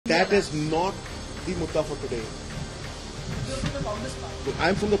That is not the mudda for today. You're from the Congress party.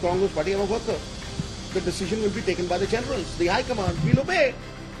 I'm from the Congress party. I'm a worker. The decision will be taken by the generals, the high command. We'll obey.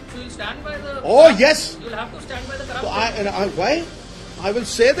 So you'll stand by the... Oh, yes. You'll have to stand by the corrupt... So why? I will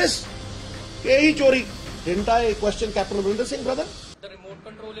say this. Kehi chori. Didn't I question Captain Amrinder Singh, brother? The remote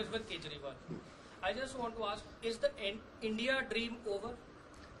control is with Kejriwal. I just want to ask, is the India dream over?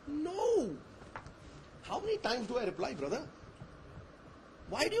 No. How many times do I reply, brother?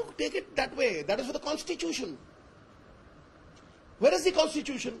 Why do you take it that way? That is for the Constitution. Where is the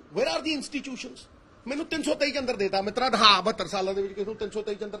Constitution? Where are the institutions? मैंने 323 के अंदर देता मैं तरह हाँ 72 साल दे विच किसनु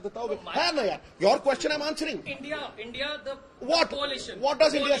 323 के अंदर देता होवे है ना यार your question I'm answering India the what coalition what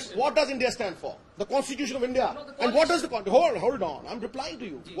does India stand for the Constitution of India no, and what does the hold on I'm replying to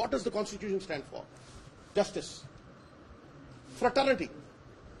you what does the Constitution stand for justice fraternity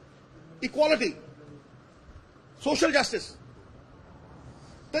equality social justice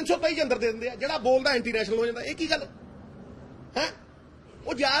 323 के अंदर दे दिंदे आ जेड़ा बोलदा anti national हो जांदा ਇਹ ਕੀ ਗੱਲ है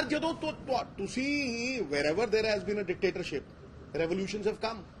ਉਹ ਯਾਰ ਜਦੋਂ ਤੁਸੀਂ wherever there has been a dictatorship revolutions have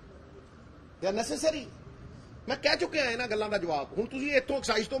come they are necessary ਮੈਂ ਕਹਿ ਚੁੱਕਿਆ ਇਹਨਾਂ ਗੱਲਾਂ ਦਾ ਜਵਾਬ ਹੁਣ ਤੁਸੀਂ ਇੱਥੋਂ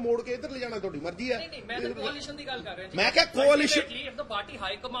ਐਕਸਾਈਜ਼ ਤੋਂ ਮੋੜ ਕੇ ਇੱਧਰ ਲੈ ਜਾਣਾ ਤੁਹਾਡੀ ਮਰਜ਼ੀ ਹੈ ਨਹੀਂ ਮੈਂ ਤਾਂ ਕੋalition ਦੀ ਗੱਲ ਕਰ ਰਿਹਾ ਜੀ ਮੈਂ ਕਿਹਾ ਕੋalition if the party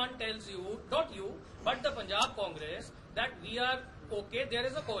high command tells you not you but the Punjab Congress that we are okay there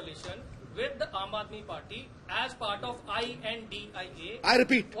is a coalition with the Aam Aadmi Party as part of INDIA I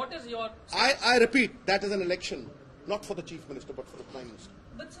repeat what is your I repeat that is an election not for the chief minister but for the prime minister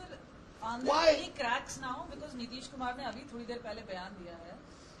but sir are there any cracks now because Nitish Kumar ने अभी थोड़ी देर पहले बयान दिया है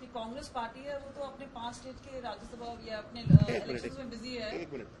कि Congress party है वो तो अपने 5 स्टेट के राज्यसभा या अपने इलेक्शंस में बिजी है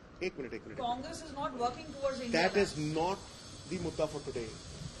एक minute Congress is not working towards India that is not the mudda for today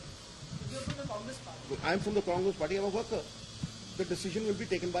you're from the Congress party I'm from the Congress party I'm a worker the decision will be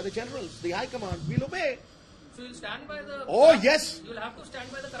taken by the generals the high command we'll obey so you'll stand by the oh yes you'll have to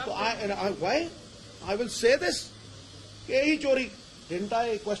stand by the corrupt so why I will say this kehi chori didn't I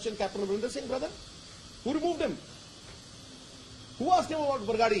question Captain Amrinder Singh brother who removed him who asked him about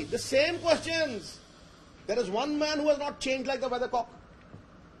Bargadi the same questions there is one man who has not changed like the weathercock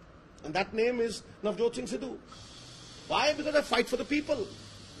and that name is Navjot Sidhu why because I fight for the people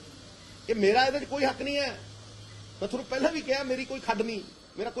ये मेरा ਇਹਦੇ कोई हक नहीं है मैं ਤੁਹਾਨੂੰ ਪਹਿਲਾਂ ਵੀ ਕਿਹਾ ਮੇਰੀ ਕੋਈ ਖੱਡ ਨਹੀਂ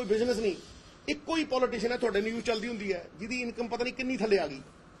ਮੇਰਾ ਕੋਈ ਬਿਜ਼ਨਸ ਨਹੀਂ ਇੱਕੋ ਹੀ ਪੋਲੀਟੀਸ਼ੀਅਨ ਹੈ ਤੁਹਾਡੇ ਨਿਊਜ਼ ਚੱਲਦੀ ਹੁੰਦੀ ਹੈ ਜਿਹਦੀ ਇਨਕਮ ਪਤਾ ਨਹੀਂ ਕਿੰਨੀ ਥੱਲੇ ਆ ਗਈ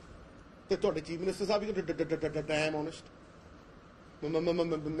ਤੇ ਤੁਹਾਡੇ chief minister Sahib we I am honest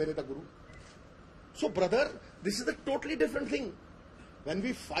ਮੇਰੇ ਤਾਂ ਗੁਰੂ so brother this is a totally different thing when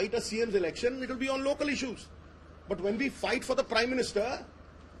we fight a CM's election it will be on local issues but when we fight for the prime minister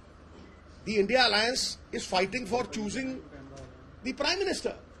the India alliance is fighting for choosing the prime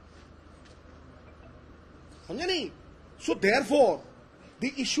minister so therefore the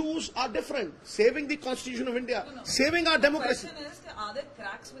issues are different saving the Constitution of India saving our democracy the question is are there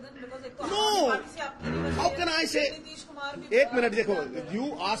cracks within because no how can I say एक minute देखो you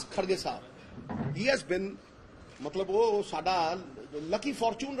ask Kharge साहब he has been मतलब वो साडा lucky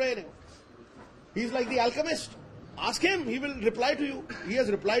fortune रहे ने he is like the alchemist ask him he will reply to you he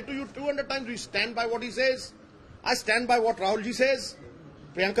has replied to you 200 times we stand by what he says I stand by what Rahul ji says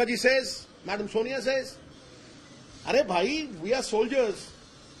Priyanka ji says Madam Sonia says अरे भाई we are soldiers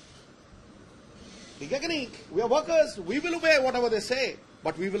ठीक है कि नहीं we are workers we will obey whatever they say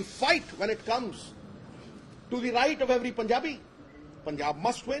but we will fight when it comes to the right of every Punjabi Punjab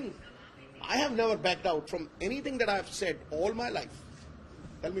must win I have never backed out from anything that I have said all my life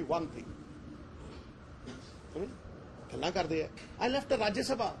tell me one thing ਗੱਲਾਂ ਕਰਦੇ ਆ I left the Rajya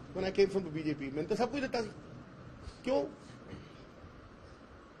Sabha when I came from the BJP मैंने तो सब कुछ ਦਿੱਤਾ ਸੀ क्यों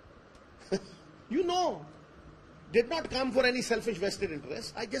you know did not come for any selfish vested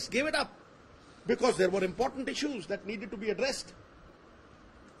interest I just gave it up because there were important issues that needed to be addressed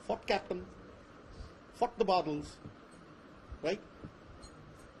fought captain fought the Badals right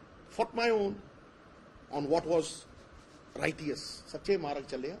fought my own on what was righteous सच्चे मार्ग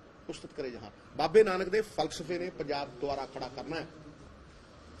चले पुस्तक करे जहां बाबे नानक दे फलसफे ने पंजाब द्वारा खड़ा करना है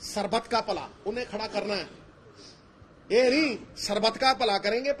सरबत का भला उन्हें खड़ा करना है ये नहीं सरबत का भला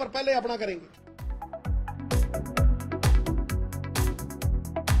करेंगे पर पहले अपना करेंगे